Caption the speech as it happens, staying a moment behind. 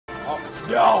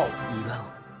No!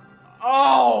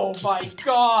 Oh my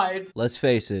god! Let's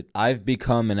face it, I've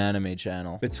become an anime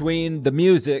channel. Between the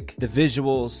music, the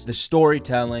visuals, the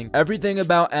storytelling, everything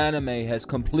about anime has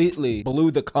completely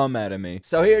blew the cum out of me.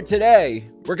 So here today,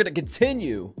 we're gonna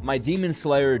continue my Demon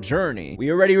Slayer journey. We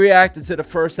already reacted to the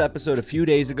first episode a few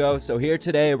days ago, so here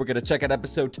today, we're gonna check out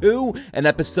episode 2 and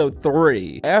episode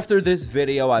 3. After this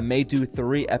video, I may do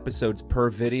 3 episodes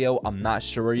per video. I'm not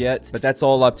sure yet, but that's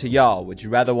all up to y'all. Would you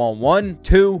rather want 1,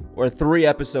 2, or 3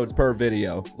 episodes per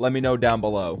video? Let me know down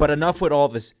below. But enough with all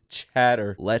this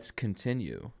chatter. Let's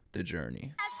continue the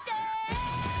journey.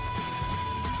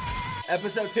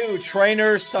 Episode 2,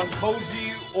 Trainer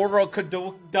Sankoji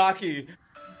Orokodaki.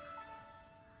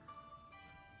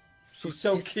 She's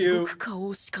so cute.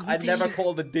 I never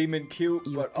called a demon cute,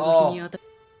 but oh.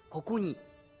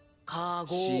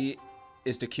 She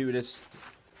is the cutest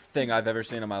thing I've ever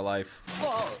seen in my life.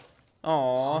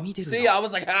 Aww. See, I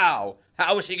was like, how?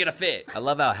 How is she gonna fit? I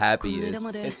love how happy he is.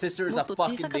 His sister is a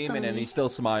fucking demon and he's still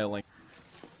smiling.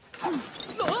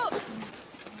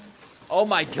 Oh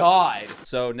my god.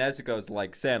 So Nezuko's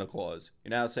like Santa Claus.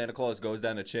 You know how Santa Claus goes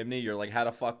down a chimney? You're like, how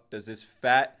the fuck does this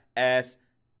fat ass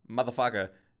motherfucker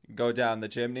go down the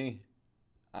chimney?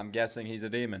 I'm guessing he's a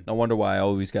demon. No wonder why I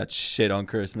always got shit on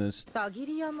Christmas. I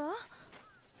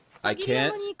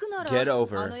can't get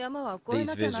over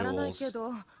these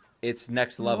visuals. It's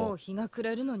next level.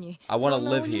 I want to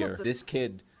live here. This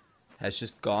kid has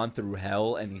just gone through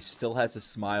hell and he still has a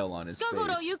smile on his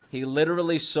face. He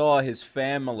literally saw his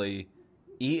family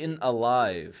eaten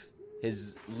alive.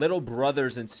 His little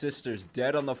brothers and sisters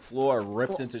dead on the floor,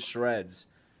 ripped into shreds.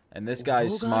 And this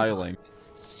guy's smiling.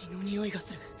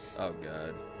 Oh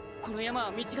god.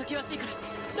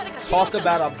 Talk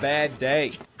about a bad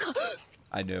day.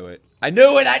 I knew it. I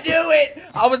knew it! I knew it!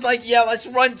 I was like, yeah, let's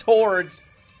run towards...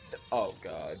 Oh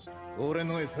god.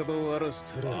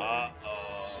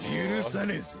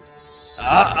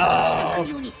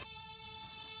 Uh-oh.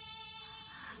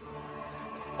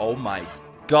 Oh my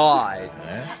god.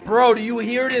 Bro, do you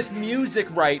hear this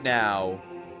music right now?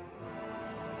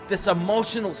 This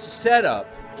emotional setup.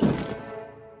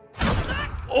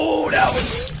 Oh, that was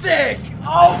sick!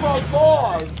 Oh my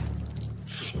god!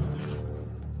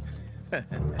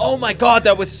 Oh my god,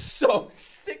 that was so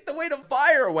sick. The way the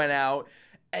fire went out.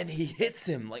 And he hits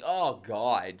him like, oh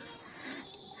god.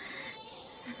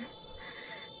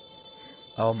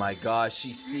 Oh my gosh,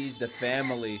 she sees the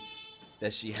family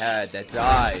that she had that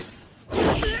died.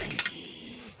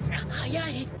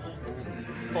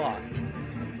 Fuck.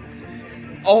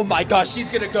 Oh my gosh, she's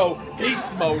gonna go beast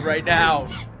mode right now.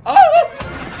 Oh!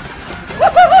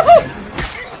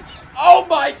 Oh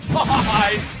my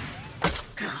god!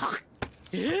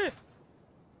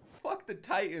 Fuck the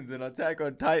Titans in Attack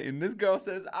on Titan. This girl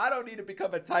says, I don't need to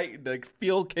become a Titan to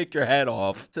kick your head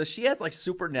off. So she has like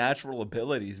supernatural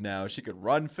abilities now. She could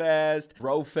run fast,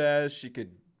 grow fast, she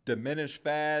could diminish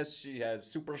fast, she has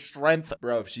super strength.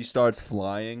 Bro, if she starts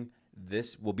flying,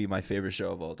 this will be my favorite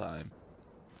show of all time.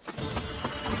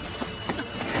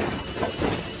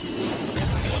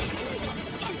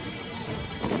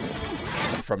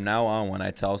 From now on, when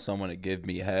I tell someone to give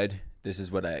me head, this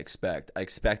is what I expect. I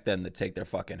expect them to take their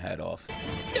fucking head off.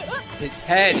 His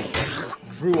head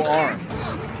grew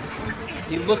arms.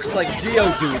 He looks like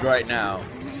Geodude right now.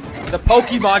 The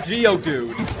Pokemon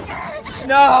Geodude.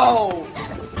 No!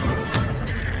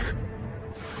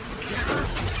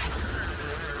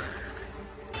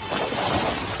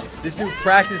 This dude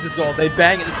practices all day,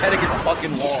 banging his head against the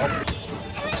fucking wall.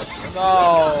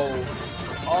 No.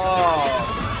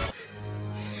 Oh.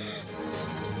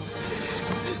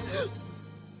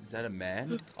 Is that a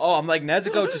man? Oh, I'm like,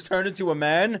 Nezuko just turned into a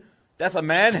man? That's a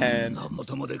man hand.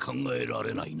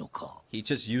 He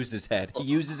just used his head. He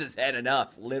uses his head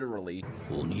enough, literally.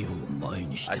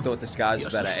 I thought this guy was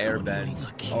about to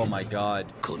airbend. Oh my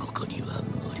god.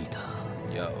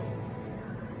 Yo.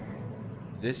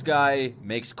 This guy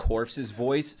makes Corpse's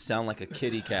voice sound like a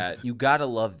kitty cat. You gotta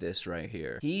love this right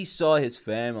here. He saw his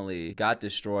family got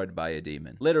destroyed by a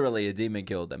demon. Literally, a demon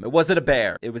killed them. It wasn't a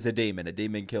bear. It was a demon. A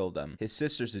demon killed them. His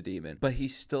sister's a demon. But he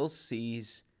still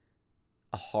sees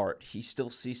a heart. He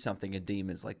still sees something in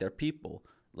demons, like they're people.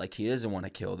 Like, he doesn't want to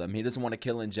kill them. He doesn't want to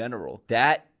kill in general.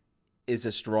 That is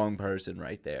a strong person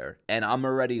right there. And I'm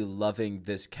already loving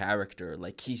this character.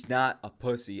 Like, he's not a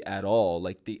pussy at all.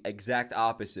 Like, the exact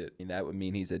opposite. And that would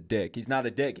mean he's a dick. He's not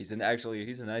a dick. He's a nice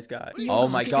guy. Oh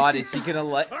my god, is he gonna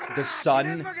let the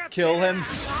sun kill him?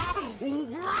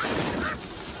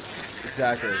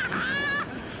 Exactly.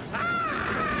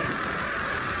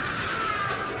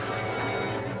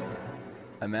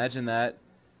 Imagine that.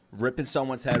 Ripping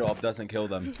someone's head off doesn't kill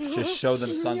them. Just show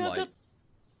them sunlight.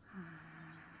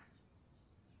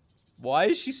 Why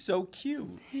is she so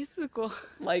cute?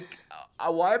 Like,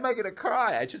 why am I gonna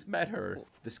cry? I just met her.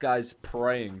 This guy's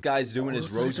praying. Guy's doing his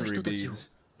rosary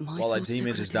beads while a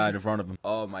demon just died in front of him.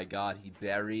 Oh my god, he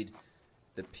buried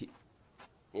the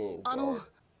Oh god.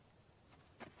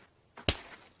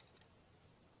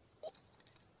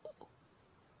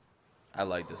 I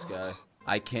like this guy.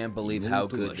 I can't believe how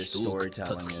good this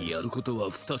storytelling is.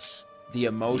 The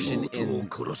emotion in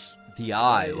the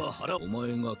eyes. I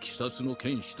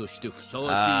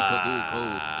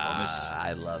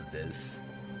love this.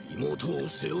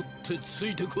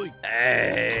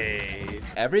 Hey.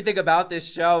 Everything about this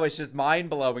show is just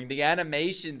mind-blowing. The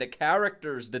animation, the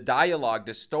characters, the dialogue,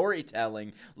 the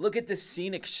storytelling. Look at this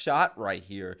scenic shot right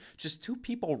here. Just two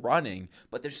people running,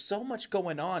 but there's so much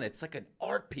going on. It's like an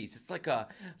art piece. It's like a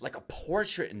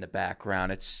portrait in the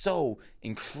background. It's so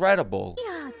incredible.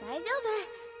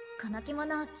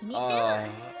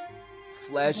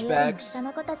 Flashbacks.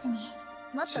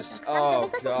 Just, oh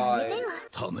god.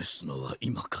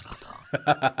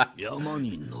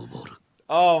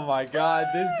 Oh my god,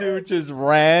 this dude just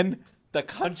ran the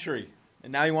country.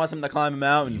 And now he wants him to climb a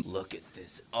mountain. Look at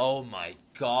this. Oh my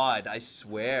god, I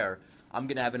swear. I'm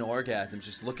gonna have an orgasm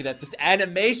just looking at this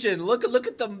animation. Look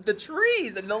at the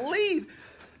trees and the leaves.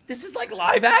 This is like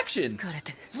live action.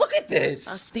 Look at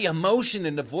this. The emotion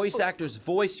in the voice actor's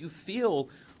voice, you feel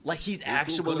like he's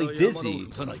actually dizzy.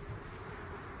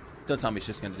 Don't tell me it's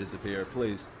just gonna disappear,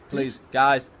 please. Please,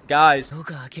 guys. Don't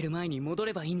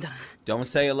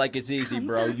say it like it's easy,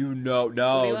 bro. You know,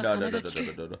 no.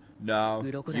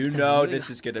 You know this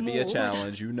is gonna be a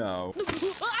challenge, you know.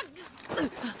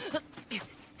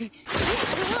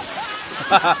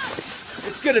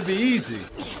 It's gonna be easy.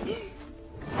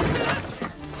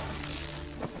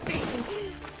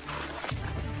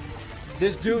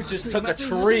 This dude just took a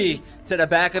tree to the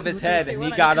back of his head and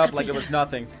he got up like it was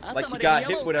nothing. Like he got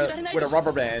hit with a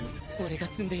rubber band.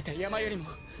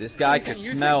 This guy can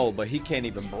smell, but he can't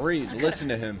even breathe. Listen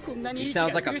to him. He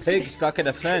sounds like a pig stuck in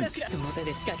a fence.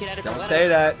 Don't say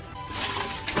that.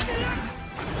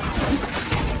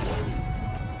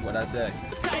 What'd I say?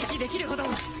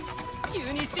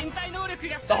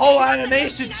 The whole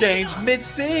animation changed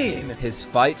mid-scene. His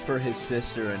fight for his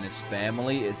sister and his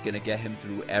family is gonna get him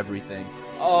through everything.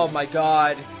 Oh my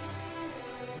god.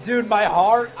 Dude, my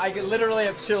heart, I can literally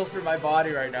have chills through my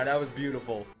body right now. That was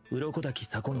beautiful. Oh,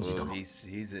 he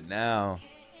sees it now.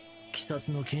 I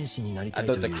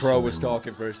thought the crow was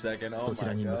talking for a second. Oh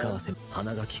my god.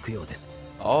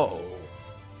 Oh.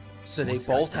 So they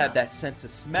both have that sense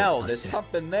of smell. There's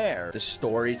something there. The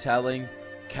storytelling.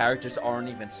 Characters aren't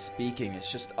even speaking. It's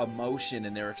just emotion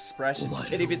and their expressions. You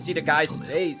can't even see the guy's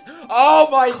face. Oh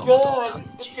my god!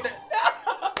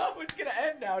 It's gonna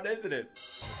end now, isn't it?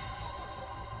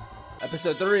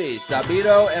 Episode 3,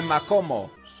 Saburo and Makomo.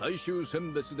 Oh, he's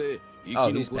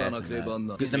passing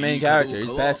that. He's the main character.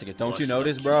 He's passing it. Don't you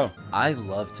notice, bro? I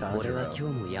love Tanjiro.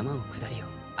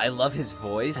 I love his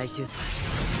voice.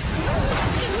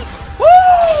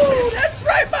 Woo! That's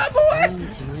right, my boy!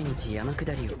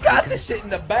 You got this shit in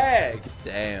the bag.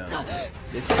 Damn.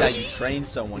 This is how you train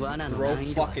someone. You throw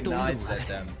fucking knives at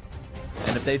them.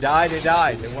 And if they die, they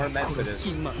died. They weren't meant for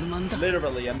this.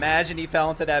 Literally, imagine he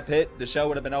fell into that pit, the show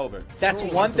would have been over. That's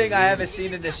one thing I haven't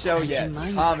seen in this show yet.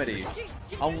 Comedy.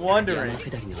 I'm wondering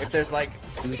if there's like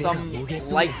some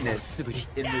lightness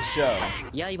in the show.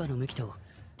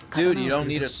 Dude, you don't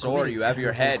need a sword, you have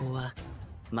your head.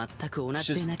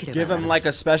 Just give him like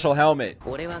a special helmet.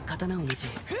 Nah,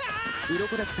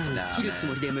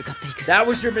 that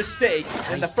was your mistake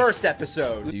in the first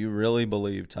episode. Do you really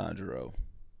believe, Tanjiro,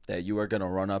 that you are gonna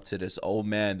run up to this old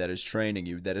man that is training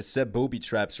you, that has set booby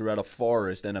traps throughout a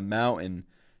forest and a mountain?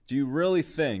 Do you really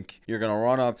think you're gonna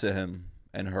run up to him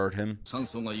and hurt him? So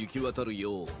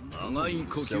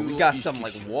we got some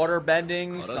like water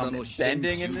bending, some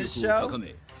bending in this show?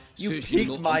 You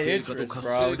piqued my interest,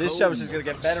 bro. This show is just gonna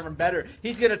get better and better.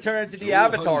 He's gonna turn into the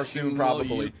Avatar soon,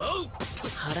 probably.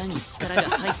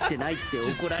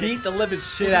 Just beat the living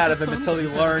shit out of him until he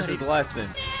learns his lesson.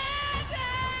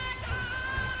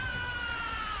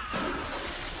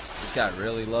 This guy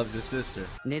really loves his sister.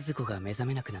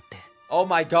 Oh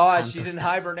my god, she's in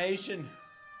hibernation.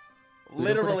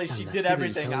 Literally, she did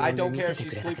everything. I don't care if she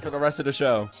sleeps for the rest of the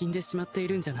show.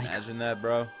 Imagine that,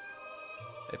 bro.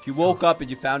 If you woke up and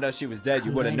you found out she was dead,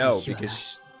 you wouldn't know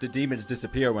because the demons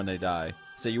disappear when they die.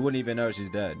 So you wouldn't even know she's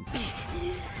dead.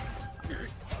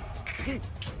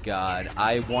 God,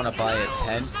 I want to buy a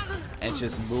tent and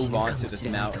just move on to this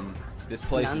mountain. This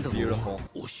place is beautiful.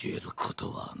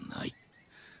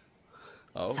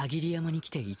 Oh.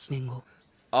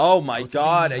 Oh my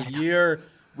god, a year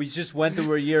We just went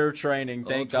through a year of training,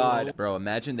 thank God. Bro,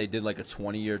 imagine they did like a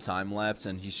 20-year time lapse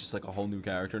and he's just like a whole new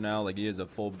character now. Like he has a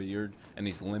full beard and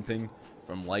he's limping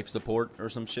from life support or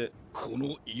some shit.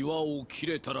 Start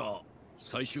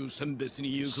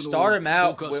him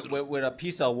out with a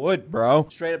piece of wood, bro.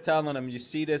 Straight up telling him, you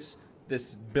see this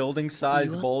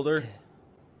building-sized boulder?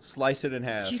 Slice it in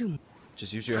half.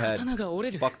 Just use your head.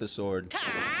 Fuck the sword.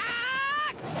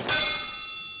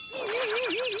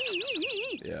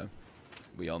 Yeah.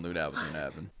 We all knew that was gonna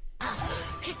happen.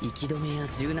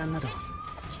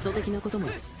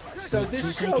 So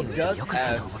this show does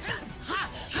have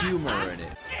humor in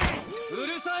it.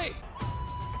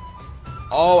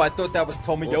 Oh, I thought that was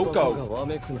Tomiyoko.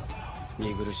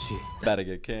 Better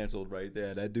get canceled right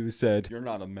there. That dude said, "You're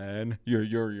not a man.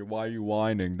 You're. Why are you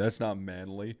whining? That's not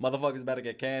manly." Motherfuckers better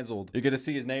get canceled. You're gonna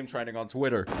see his name trending on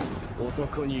Twitter.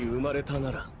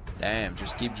 Damn,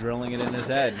 just keep drilling it in his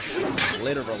head.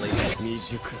 Literally.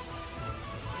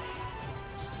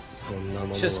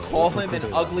 Just call him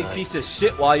an ugly piece of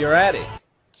shit while you're at it.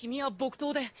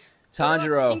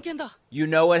 Tanjiro, you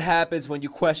know what happens when you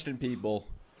question people.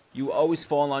 You always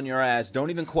fall on your ass. Don't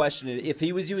even question it. If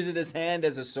he was using his hand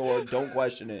as a sword, don't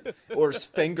question it. Or his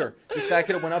finger. This guy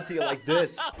could have went up to you like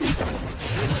this.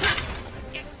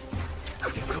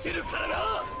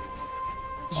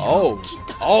 Oh.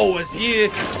 Oh,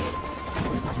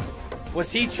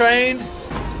 was he trained?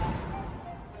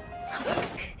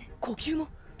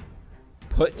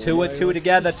 Put two and two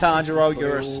together, Tanjiro.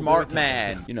 You're a smart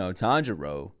man. You know,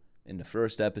 Tanjiro, in the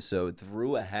first episode,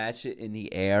 threw a hatchet in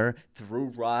the air, threw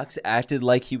rocks, acted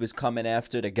like he was coming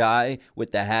after the guy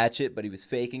with the hatchet, but he was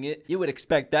faking it. You would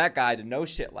expect that guy to know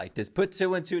shit like this. Put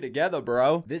two and two together,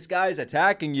 bro. This guy's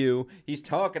attacking you. He's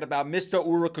talking about Mr.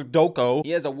 Urukudoko.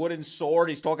 He has a wooden sword.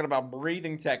 He's talking about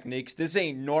breathing techniques. This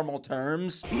ain't normal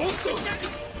terms.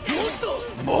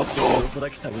 Moto.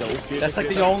 That's like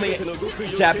the only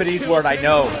Japanese word I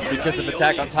know because of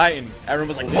Attack on Titan. Everyone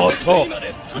was like, Moto.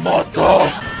 Moto.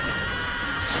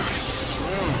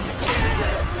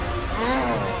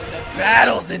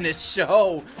 Battles in this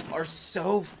show are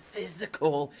so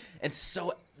physical and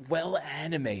so well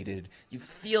animated. You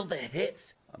feel the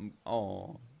hits.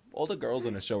 Oh, all the girls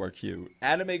in the show are cute.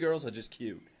 Anime girls are just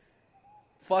cute.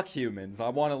 Fuck humans. I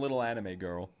want a little anime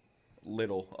girl.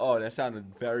 Little. Oh, that sounded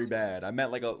very bad. I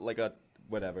meant like a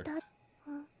whatever.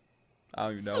 I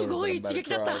don't even know.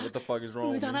 What the fuck is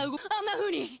wrong with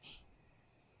me?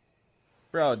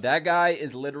 Bro, that guy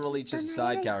is literally just a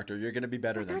side character. You're gonna be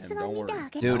better than him, don't worry.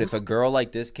 Dude, if a girl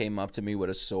like this came up to me with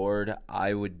a sword,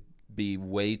 I would be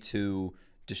way too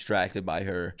distracted by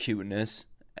her cuteness.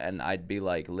 And I'd be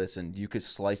like, listen, you could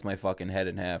slice my fucking head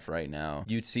in half right now.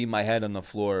 You'd see my head on the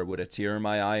floor with a tear in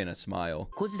my eye and a smile.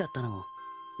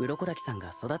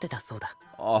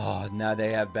 Oh, now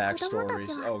they have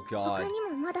backstories. Oh, God.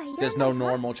 There's no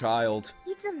normal child.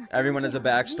 Everyone has a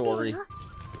backstory.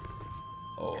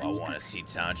 Oh, I want to see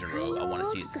Tanjiro. I want to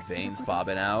see his veins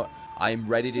popping out. I am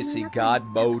ready to see God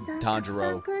mode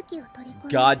Tanjiro.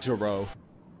 Godjiro.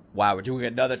 Wow, we're doing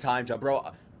another time jump,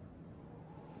 bro.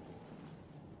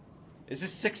 Is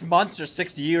this 6 months or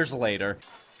 6 years later?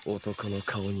 You look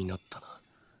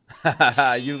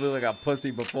like a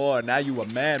pussy before, now you a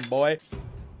man, boy.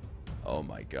 Oh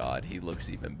my God, he looks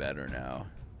even better now.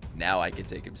 Now I can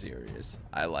take him serious.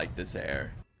 I like this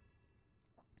hair.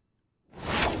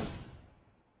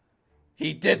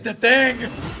 He did the thing!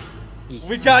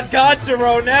 We got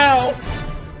Godjiro now!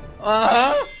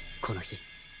 Uh-huh!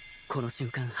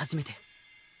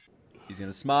 He's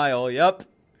gonna smile, yup.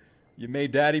 You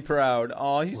made Daddy proud.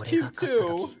 Aw, he's cute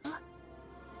too.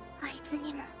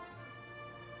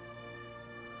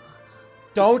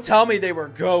 Don't tell me they were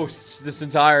ghosts this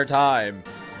entire time.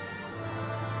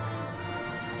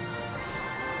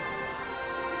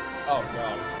 Oh,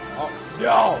 no. Oh,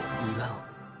 no!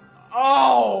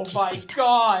 Oh, my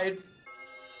God!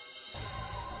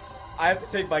 I have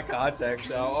to take my contacts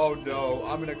now. Oh, no.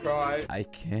 I'm gonna cry. I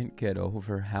can't get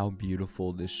over how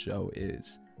beautiful this show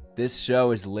is. This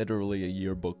show is literally a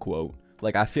yearbook quote.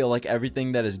 Like, I feel like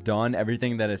everything that is done,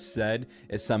 everything that is said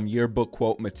is some yearbook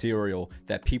quote material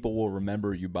that people will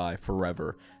remember you by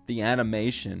forever. The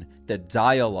animation, the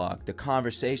dialogue, the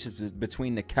conversations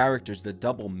between the characters, the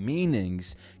double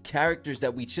meanings, characters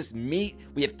that we just meet,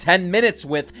 we have 10 minutes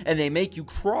with, and they make you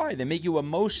cry, they make you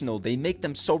emotional, they make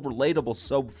them so relatable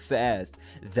so fast.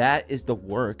 That is the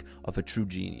work of a true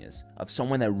genius, of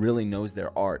someone that really knows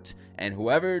their art. And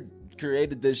whoever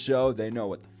created this show, they know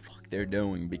what the fuck they're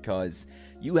doing, because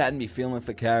You had me feeling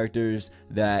for characters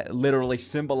that literally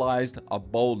symbolized a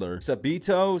boulder.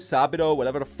 Sabito,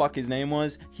 whatever the fuck his name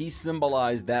was, he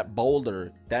symbolized that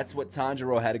boulder. That's what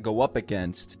Tanjiro had to go up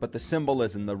against. But the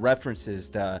symbolism, the references,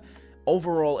 the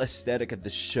overall aesthetic of the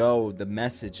show, the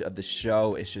message of the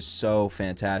show is just so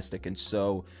fantastic and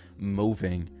so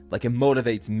moving. Like, it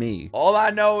motivates me. All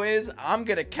I know is I'm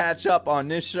gonna catch up on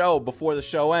this show before the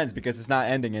show ends because it's not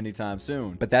ending anytime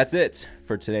soon. But that's it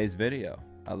for today's video.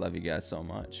 I love you guys so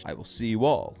much. I will see you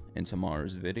all in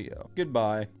tomorrow's video.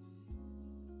 Goodbye.